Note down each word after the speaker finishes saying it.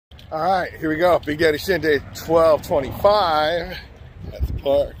All right, here we go. Big Daddy Shinday 1225 at the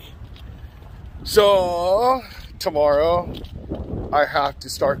park. So tomorrow I have to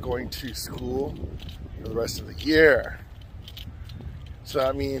start going to school for the rest of the year. So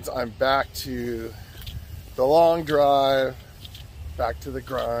that means I'm back to the long drive, back to the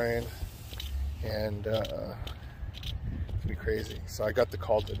grind, and it's gonna be crazy. So I got the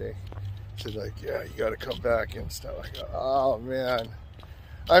call today. Said like, yeah, you gotta come back and stuff. I go, oh man.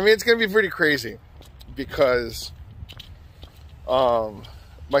 I mean, it's gonna be pretty crazy because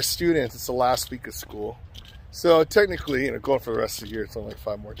my students, it's the last week of school. So technically, you know, going for the rest of the year, it's only like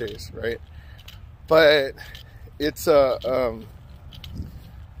 5 more days, right? But it's what do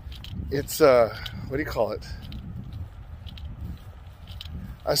you call it?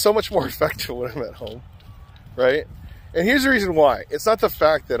 I'm so much more effective when I'm at home, right? And here's the reason why. It's not the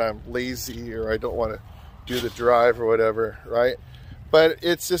fact that I'm lazy or I don't want to do the drive or whatever, right? But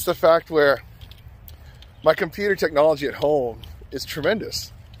it's just the fact where my computer technology at home is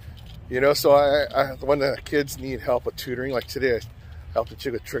tremendous. You know, so when the kids need help with tutoring, like today, I helped a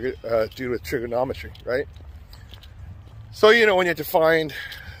dude with trigonometry, right? So, you know, when you have to find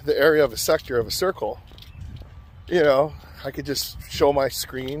the area of a sector of a circle, you know, I could just show my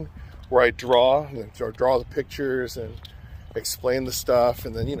screen where I draw and draw the pictures and explain the stuff,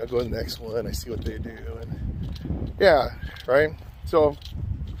 and then, you know, go to the next one. I see what they do, and yeah, right. So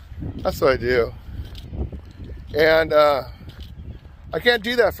that's what I do, and I can't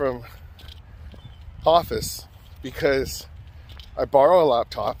do that from office because I borrow a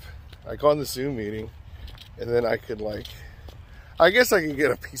laptop. I go on the Zoom meeting, and then I could I guess I could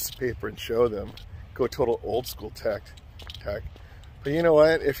get a piece of paper and show them. Go total old school tech. But you know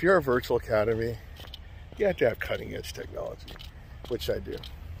what? If you're a virtual academy, you have to have cutting edge technology, which I do.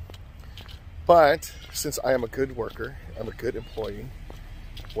 But since I am a good worker, I'm a good employee,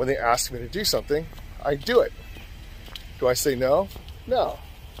 when they ask me to do something, I do it. Do I say no? No.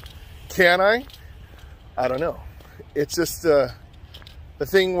 Can I? I don't know. It's just the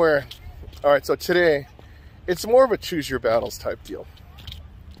thing where, all right, so today, it's more of a choose your battles type deal,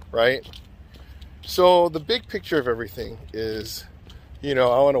 right? So the big picture of everything is, you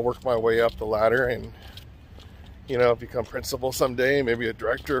know, I want to work my way up the ladder and, you know, become principal someday, maybe a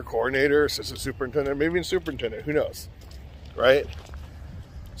director, coordinator, assistant superintendent, maybe a superintendent, who knows, right?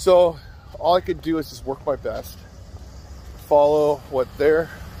 So all I could do is just work my best, follow what their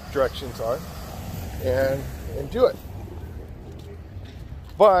directions are, and do it.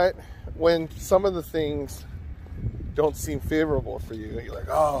 But when some of the things don't seem favorable for you, you're like,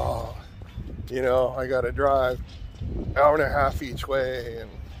 oh, you know, I gotta drive an hour and a half each way, and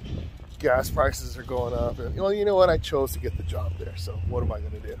gas prices are going up. And well, you know what? I chose to get the job there, so what am I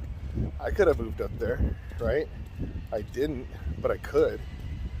gonna do? I could have moved up there, right? I didn't, but I could.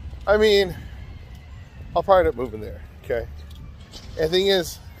 I mean, I'll probably end up moving there, okay? And the thing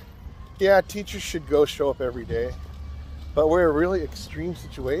is, yeah, teachers should go show up every day, but we're a really extreme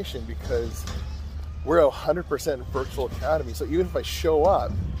situation because we're a 100% virtual academy. So even if I show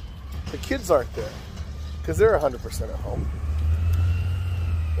up, the kids aren't there because they're 100% at home.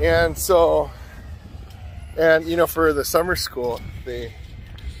 And so, and you know, for the summer school, they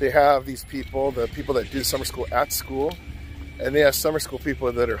have these people, the people that do summer school at school, and they have summer school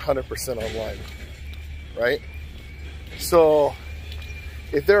people that are 100% online, right? So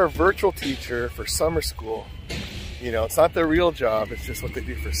if they're a virtual teacher for summer school, you know, it's not their real job, it's just what they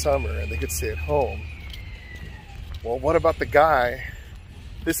do for summer, and they could stay at home. Well, what about the guy?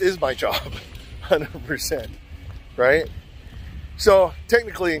 This is my job, 100%, right? So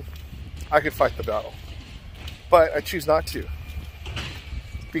technically, I could fight the battle, but I choose not to.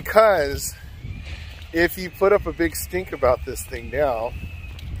 Because if you put up a big stink about this thing now,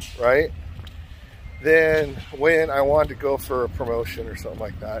 right, then when I want to go for a promotion or something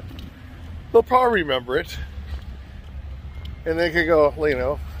like that, they'll probably remember it. And they could go, you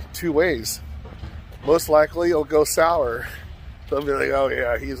know, 2 ways. Most likely it'll go sour. They'll be like, oh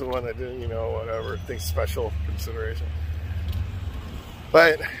yeah, he's the one that did, you know, whatever, things special consideration.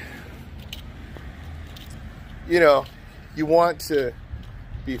 But, you know, you want to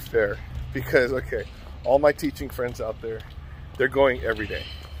be fair because, okay, all my teaching friends out there, they're going every day,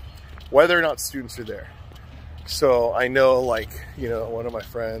 whether or not students are there. So I know, like, you know, one of my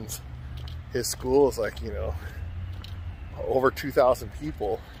friends, his school is like, you know, over 2,000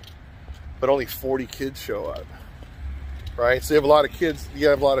 people, but only 40 kids show up, right? So you have a lot of kids, you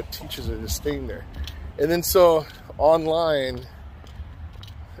have a lot of teachers that are just staying there. And then so online,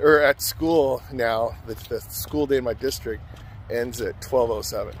 or at school now, the school day in my district ends at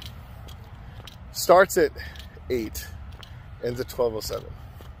 12:07. Starts at 8, ends at 12:07.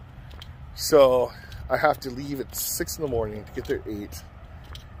 So I have to leave at 6 in the morning to get there at 8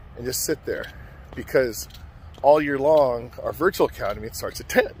 and just sit there, because all year long, our virtual academy, it starts at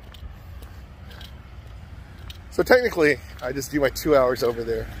 10. So technically, I just do my 2 hours over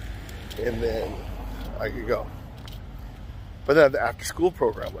there and then I could go. But then I have the after school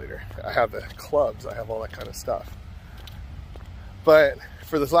program later. I have the clubs, I have all that kind of stuff. But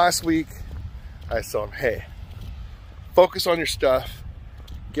for this last week, I told him, hey, focus on your stuff,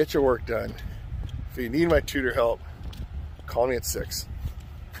 get your work done. If you need my tutor help, call me at 6.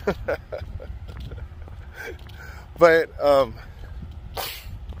 But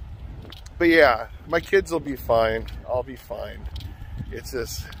yeah, my kids will be fine. I'll be fine. It's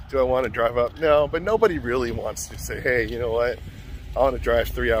just, do I want to drive up? No, but nobody really wants to say, hey, you know what? I want to drive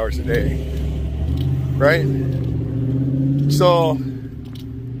 3 hours a day, right? So,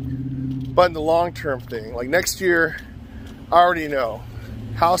 but in the long-term thing, like next year, I already know,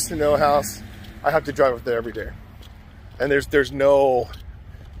 house to no house, I have to drive up there every day. And there's no,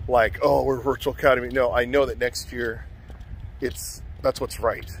 like, oh, we're virtual academy. No, I know that next year, that's what's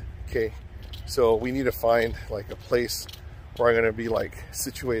right, okay? So we need to find like a place where I'm gonna be like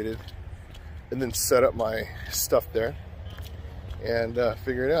situated and then set up my stuff there and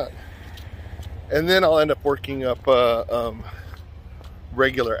figure it out. And then I'll end up working up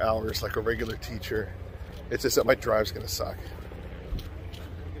regular hours like a regular teacher. It's just that my drive's gonna suck.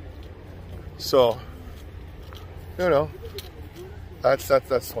 So, you know, that's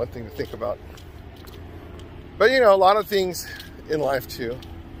one thing to think about. But you know, a lot of things in life too,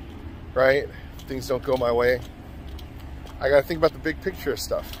 right? Things don't go my way. I gotta think about the big picture of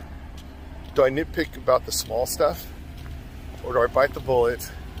stuff. Do I nitpick about the small stuff? Or do I bite the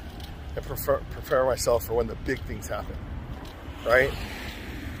bullet and prepare myself for when the big things happen, right?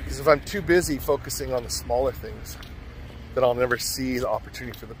 Because if I'm too busy focusing on the smaller things, then I'll never see the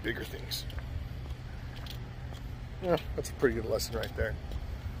opportunity for the bigger things. Yeah, that's a pretty good lesson right there.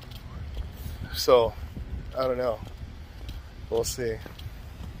 So, I don't know. We'll see.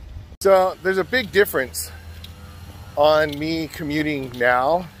 So, there's a big difference on me commuting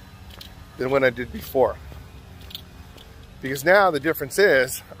now than when I did before. Because now the difference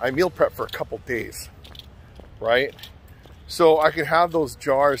is I meal prep for a couple days, right? So I can have those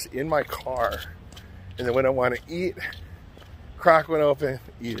jars in my car, and then when I want to eat, crack one open,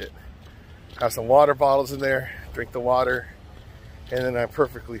 eat it. Have some water bottles in there, drink the water, and then I'm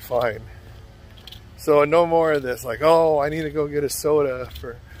perfectly fine. So no more of this like, oh, I need to go get a soda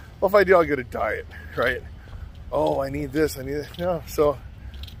for, well, if I do, I'll get a diet, right? Oh, I need this, I need this. No, so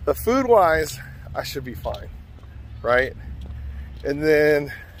the food-wise, I should be fine, right? And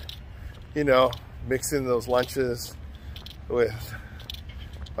then, you know, mix in those lunches with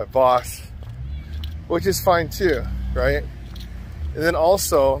my boss, which is fine too, right? And then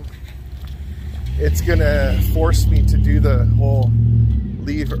also, it's gonna force me to do the whole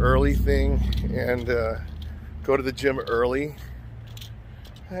leave early thing and go to the gym early.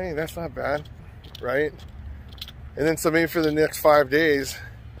 Hey, that's not bad, right? And then so maybe for the next 5 days,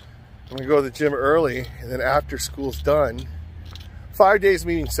 I'm gonna go to the gym early, and then after school's done, 5 days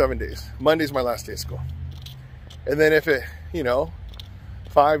meaning 7 days. Monday's my last day of school. And then if it, you know,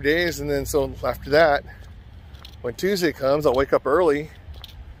 5 days, and then so after that, when Tuesday comes, I'll wake up early,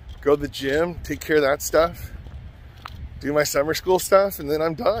 go to the gym, take care of that stuff, do my summer school stuff, and then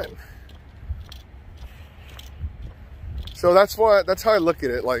I'm done. So that's how I look at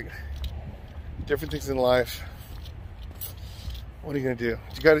it, like different things in life. What are you gonna do?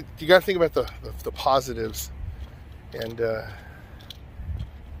 You gotta think about the positives, and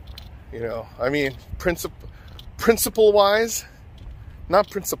you know, I mean, principle wise, not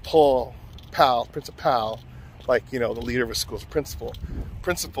principal, like, you know, the leader of a school's principal,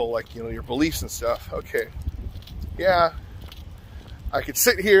 like, you know, your beliefs and stuff. Okay, yeah, I could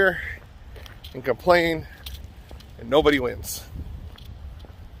sit here and complain and nobody wins.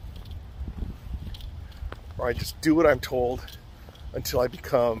 Or I just do what I'm told until I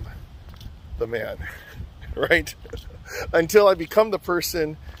become the man, right? Until I become the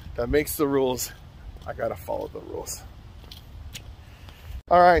person that makes the rules, I gotta follow the rules.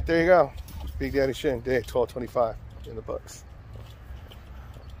 All right, there you go. Big Daddy Shin, day 1225 in the books.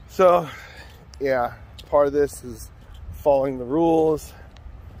 So, yeah, part of this is following the rules,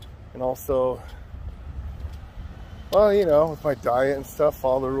 and also, well, you know, with my diet and stuff,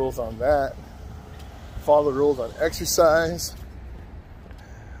 follow the rules on that. Follow the rules on exercise,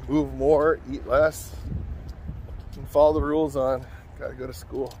 move more, eat less, and follow the rules on gotta go to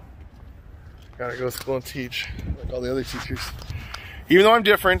school. Gotta go to school and teach like all the other teachers. Even though I'm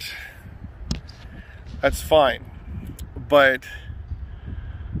different, that's fine. But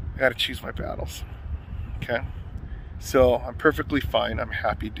gotta choose my battles. Okay? So I'm perfectly fine. I'm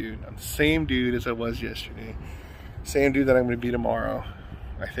happy dude. I'm the same dude as I was yesterday. Same dude that I'm gonna be tomorrow,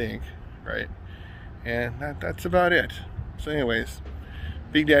 I think, right? And that's about it. So anyways,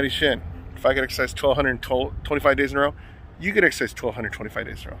 Big Daddy Shin. If I could exercise 1,225 days in a row, you could exercise 1,225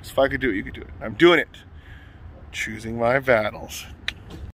 days in a row. So if I could do it, you could do it. I'm doing it. Choosing my battles.